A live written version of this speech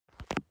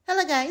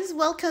Hello guys,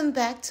 welcome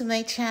back to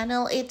my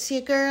channel. It's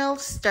your girl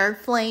Star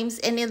Flames,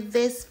 and in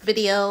this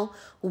video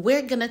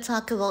we're gonna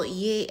talk about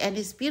Ye and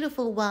his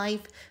beautiful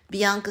wife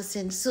Bianca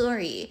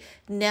Censori.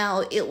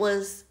 Now it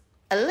was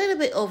a little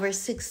bit over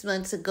 6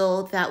 months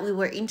ago that we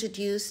were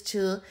introduced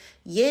to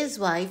Ye's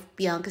wife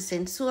Bianca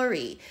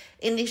Censori.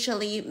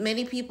 Initially,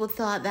 many people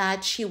thought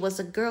that she was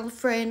a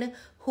girlfriend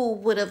who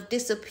would have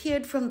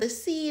disappeared from the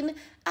scene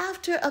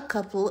after a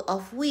couple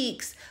of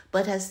weeks,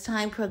 but as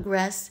time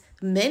progressed,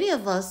 many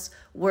of us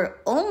were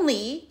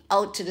only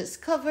out to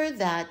discover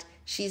that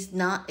she's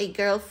not a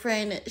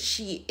girlfriend,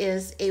 she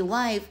is a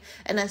wife,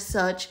 and as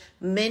such,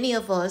 many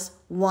of us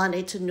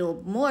wanted to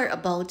know more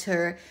about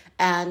her,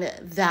 and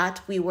that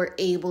we were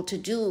able to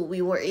do.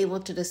 We were able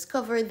to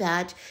discover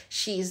that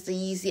she's the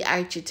Yeezy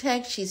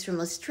architect, she's from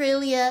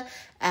Australia,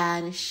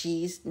 and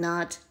she's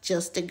not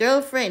just a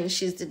girlfriend,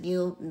 she's the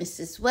new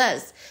Mrs.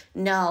 West.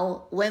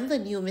 Now, when the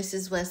new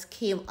Mrs. West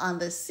came on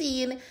the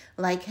scene,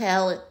 like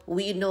hell,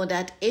 we know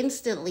that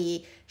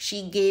instantly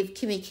she gave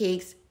Kimmy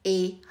Cakes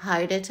a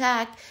heart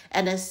attack,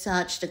 and as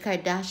such, the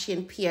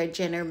Kardashian PR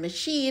Jenner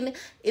machine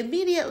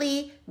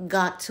immediately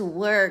got to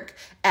work,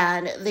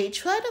 and they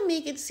tried to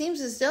make it seem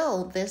as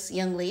though this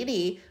young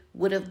lady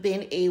would have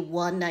been a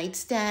one-night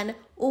stand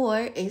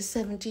or a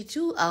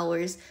 72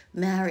 hours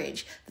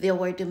marriage. There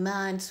were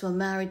demands for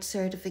marriage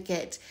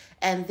certificate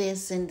and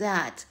this and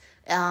that.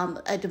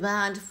 A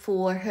demand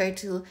for her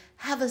to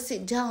have a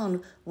sit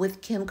down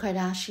with Kim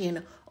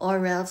Kardashian,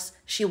 or else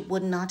she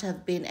would not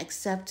have been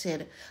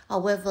accepted.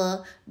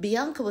 However,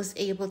 Bianca was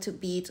able to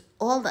beat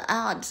all the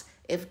odds.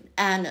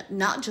 And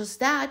not just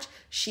that,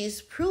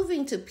 she's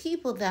proving to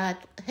people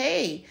that,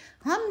 hey,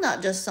 I'm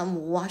not just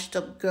some washed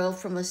up girl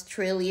from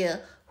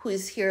Australia who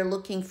is here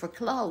looking for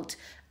clout.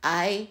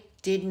 I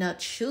did not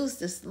choose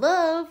this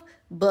love,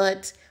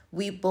 but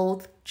we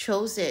both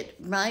chose it,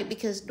 right?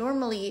 Because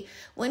normally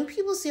when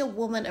people see a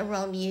woman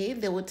around Ye,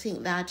 they would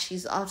think that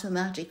she's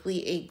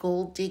automatically a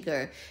gold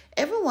digger.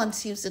 Everyone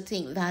seems to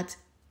think that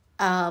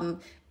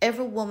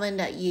every woman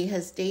that Ye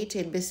has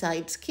dated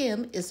besides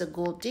Kim is a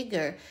gold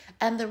digger.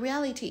 And the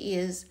reality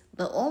is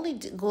the only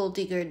gold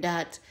digger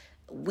that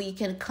we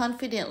can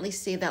confidently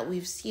say that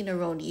we've seen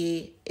around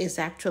Ye is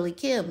actually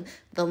Kim,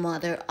 the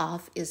mother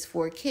of his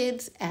 4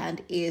 kids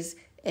and is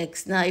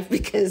ex-wife,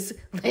 because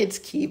let's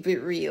keep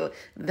it real,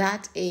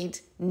 that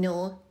ain't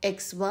no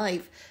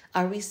ex-wife.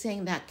 Are we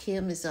saying that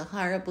Kim is a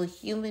horrible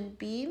human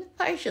being?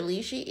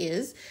 Partially she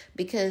is,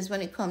 because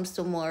when it comes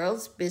to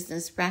morals,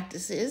 business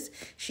practices,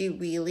 she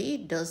really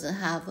doesn't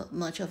have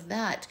much of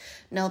that.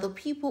 Now, the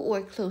people who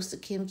are close to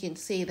Kim can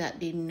say that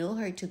they know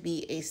her to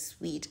be a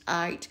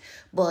sweetheart,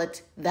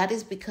 but that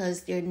is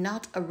because they're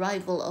not a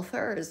rival of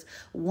hers.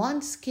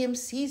 Once Kim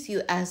sees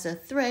you as a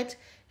threat,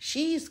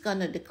 she's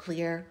gonna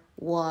declare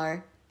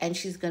war, and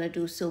she's going to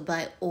do so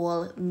by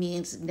all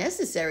means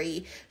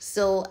necessary.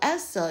 So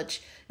as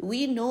such,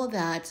 we know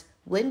that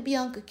when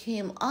Bianca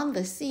came on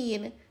the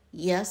scene,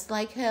 yes,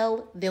 like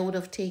hell, they would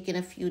have taken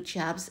a few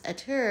jabs at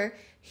her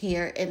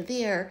here and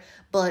there,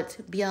 but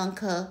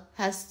Bianca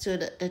has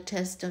stood the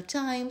test of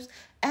times,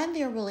 and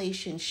their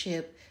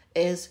relationship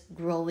is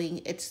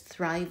growing, it's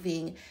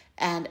thriving,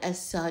 and as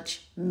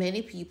such,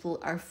 many people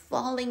are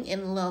falling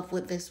in love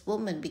with this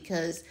woman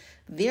because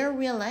they're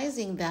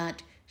realizing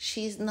that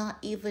she's not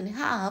even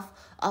half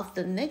of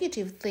the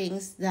negative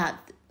things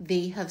that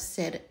they have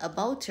said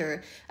about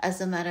her. As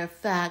a matter of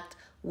fact,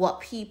 what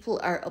people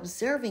are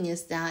observing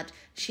is that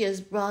she has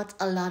brought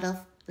a lot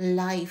of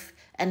life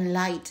and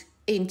light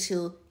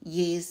into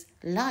Ye's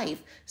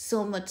life,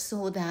 so much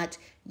so that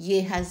Ye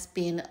has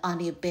been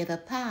on a better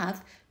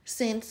path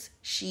since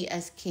she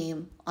has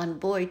came on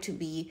board to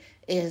be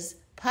his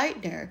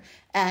partner.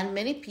 And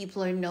many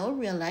people are now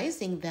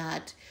realizing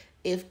that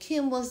if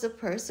Kim was the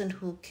person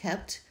who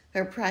kept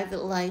her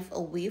private life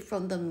away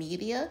from the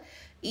media,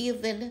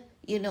 even,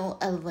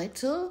 a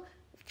little,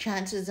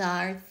 chances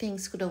are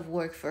things could have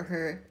worked for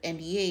her and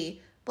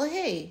Ye. But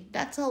hey,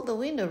 that's out the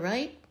window,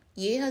 right?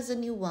 Ye has a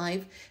new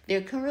wife.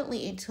 They're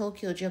currently in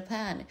Tokyo,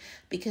 Japan,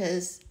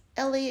 because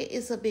LA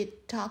is a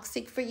bit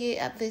toxic for Ye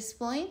at this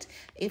point.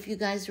 If you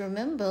guys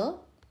remember,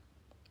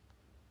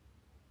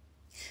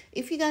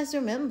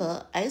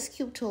 Ice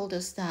Cube told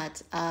us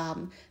that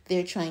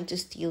they're trying to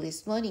steal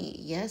his money.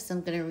 Yes,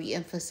 I'm going to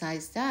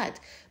re-emphasize that,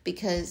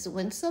 because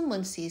when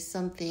someone sees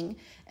something,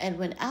 and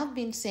when I've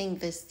been saying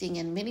this thing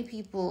and many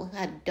people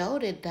had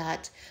doubted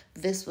that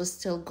this was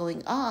still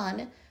going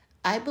on,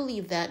 I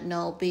believe that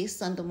now,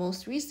 based on the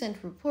most recent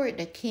report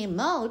that came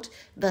out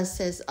that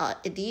says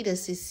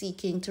Adidas is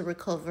seeking to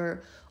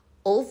recover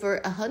over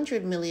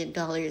 $100 million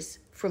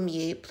from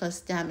Ye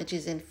plus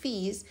damages and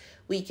fees,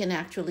 we can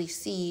actually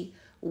see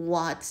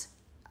what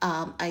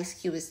Ice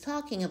Cube is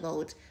talking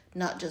about.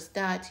 Not just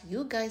that,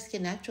 you guys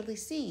can actually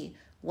see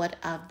what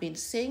I've been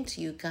saying to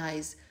you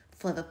guys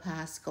for the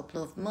past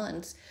couple of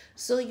months.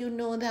 So you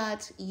know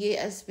that Ye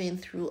has been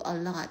through a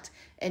lot.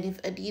 And if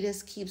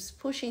Adidas keeps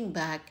pushing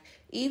back,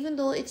 even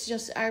though it's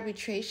just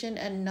arbitration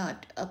and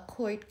not a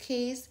court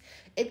case,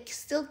 it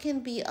still can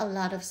be a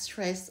lot of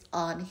stress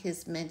on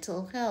his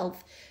mental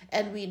health.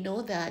 And we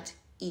know that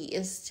he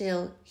is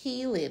still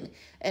healing.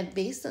 And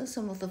based on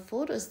some of the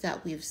photos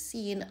that we've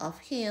seen of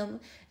him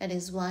and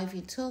his wife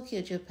in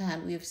Tokyo,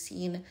 Japan, we've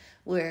seen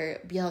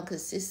where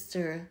Bianca's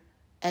sister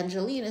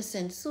Angelina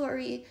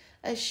Censori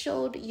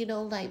showed,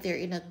 like they're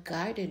in a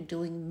garden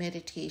doing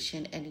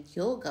meditation and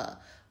yoga,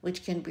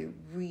 which can be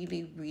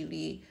really,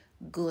 really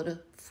good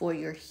for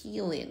your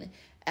healing.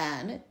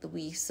 And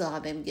we saw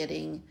them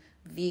getting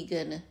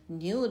vegan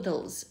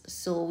noodles,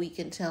 so we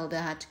can tell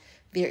that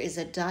there is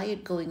a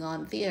diet going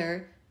on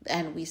there.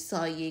 And we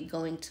saw Ye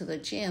going to the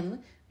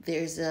gym.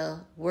 There's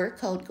a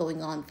workout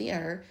going on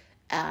there.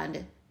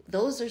 And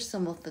those are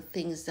some of the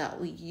things that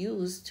we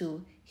use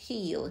to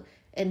heal,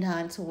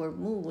 enhance our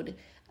mood,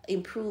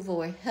 improve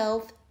our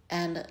health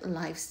and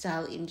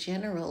lifestyle in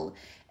general.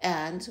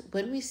 And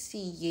when we see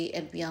Ye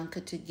and Bianca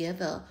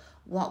together,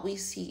 what we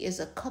see is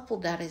a couple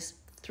that is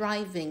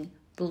thriving,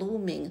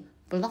 blooming,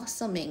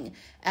 blossoming.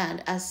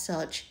 And as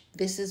such,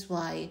 this is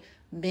why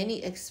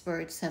many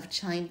experts have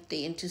chimed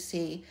in to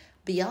say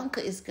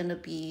Bianca is going to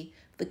be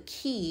the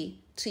key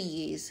to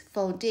Ye's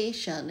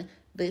foundation,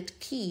 the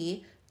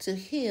key to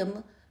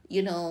him,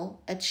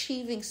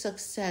 achieving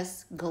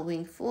success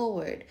going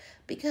forward.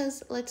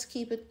 Because let's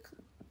keep it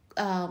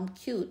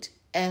cute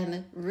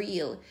and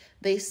real.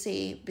 They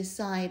say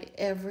beside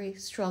every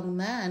strong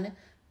man,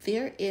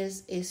 there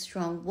is a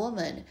strong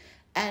woman.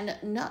 And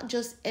not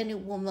just any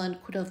woman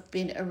could have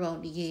been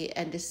around Ye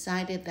and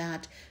decided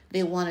that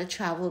they want to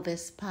travel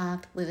this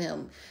path with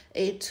him.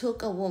 It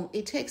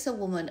takes a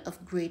woman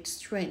of great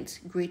strength,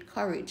 great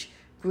courage,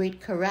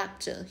 great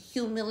character,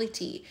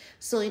 humility.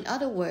 So in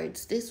other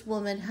words, this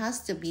woman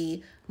has to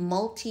be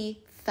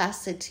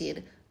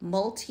multifaceted,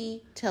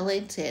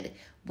 multi-talented,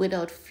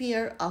 without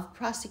fear of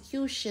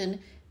prosecution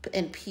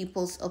and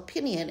people's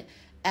opinion.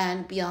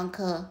 And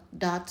Bianca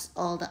dots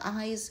all the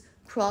I's,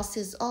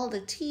 crosses all the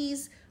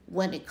T's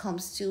when it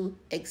comes to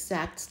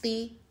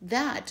exactly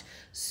that.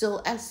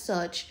 So as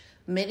such,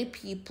 many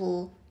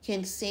people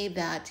can say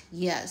that,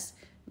 yes,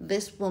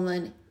 this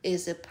woman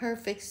is a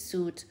perfect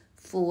suit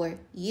for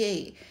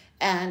Ye.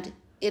 And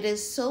it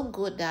is so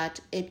good that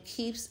it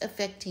keeps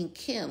affecting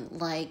Kim.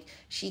 Like,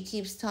 she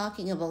keeps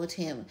talking about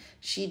him.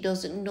 She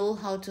doesn't know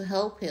how to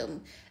help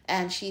him.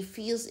 And she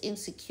feels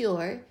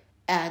insecure.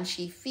 And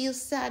she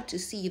feels sad to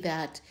see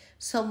that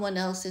someone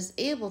else is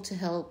able to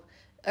help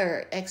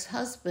her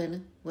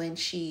ex-husband when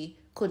she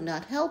could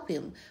not help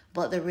him.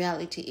 But the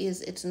reality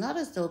is, it's not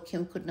as though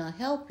Kim could not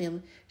help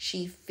him.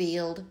 She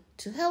failed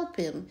to help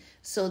him.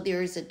 So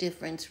there is a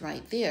difference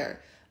right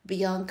there.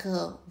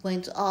 Bianca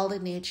went all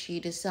in it. She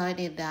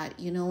decided that,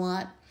 you know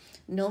what?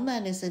 No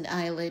man is an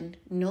island.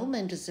 No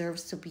man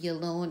deserves to be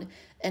alone.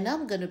 And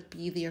I'm going to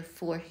be there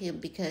for him,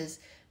 because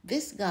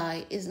this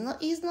guy he's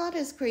not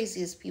as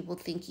crazy as people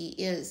think he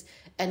is.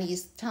 And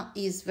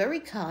he's very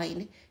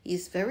kind.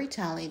 He's very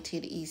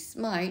talented. He's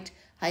smart.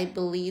 I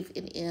believe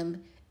in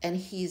him. And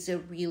he's a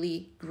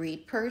really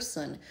great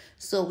person.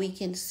 So we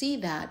can see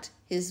that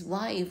his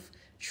wife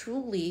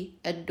truly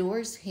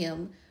adores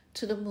him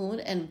to the moon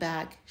and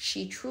back.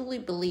 She truly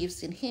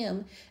believes in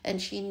him,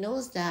 and she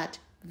knows that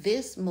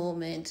this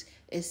moment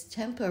is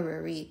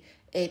temporary.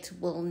 It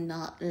will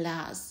not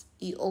last.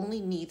 He only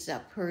needs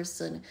that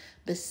person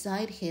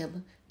beside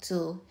him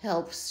to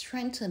help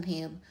strengthen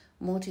him,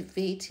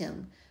 motivate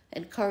him,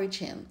 encourage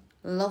him,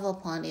 love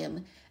upon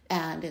him,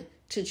 and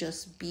to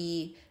just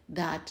be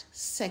that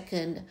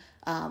second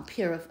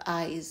pair of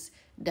eyes,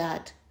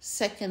 that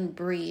second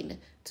brain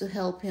to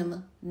help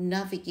him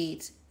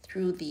navigate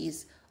through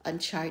these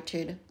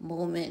uncharted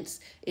moments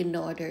in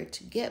order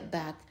to get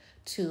back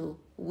to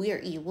where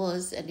he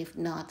was, and if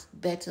not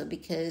better,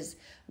 because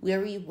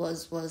where he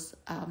was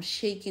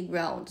shaky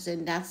grounds,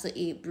 and that's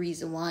the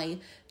reason why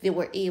they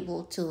were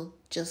able to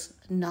just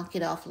knock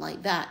it off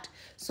like that.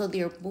 So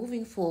they're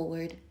moving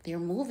forward, they're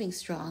moving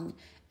strong,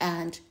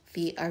 and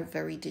they are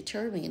very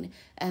determined.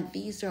 And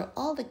these are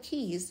all the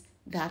keys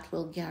that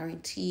will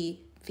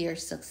guarantee their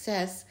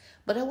success.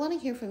 But I want to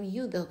hear from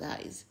you though,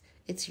 guys.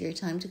 It's your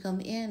time to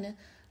come in.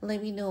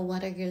 Let me know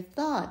what are your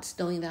thoughts,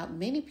 knowing that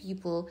many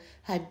people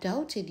had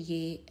doubted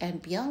Ye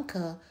and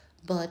Bianca,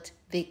 but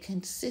they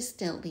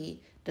consistently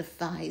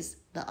defies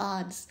the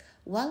odds.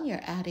 While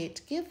you're at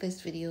it, give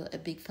this video a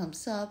big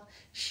thumbs up,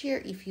 share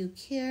if you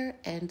care,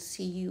 and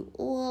see you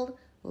all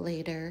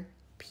later.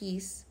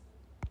 Peace.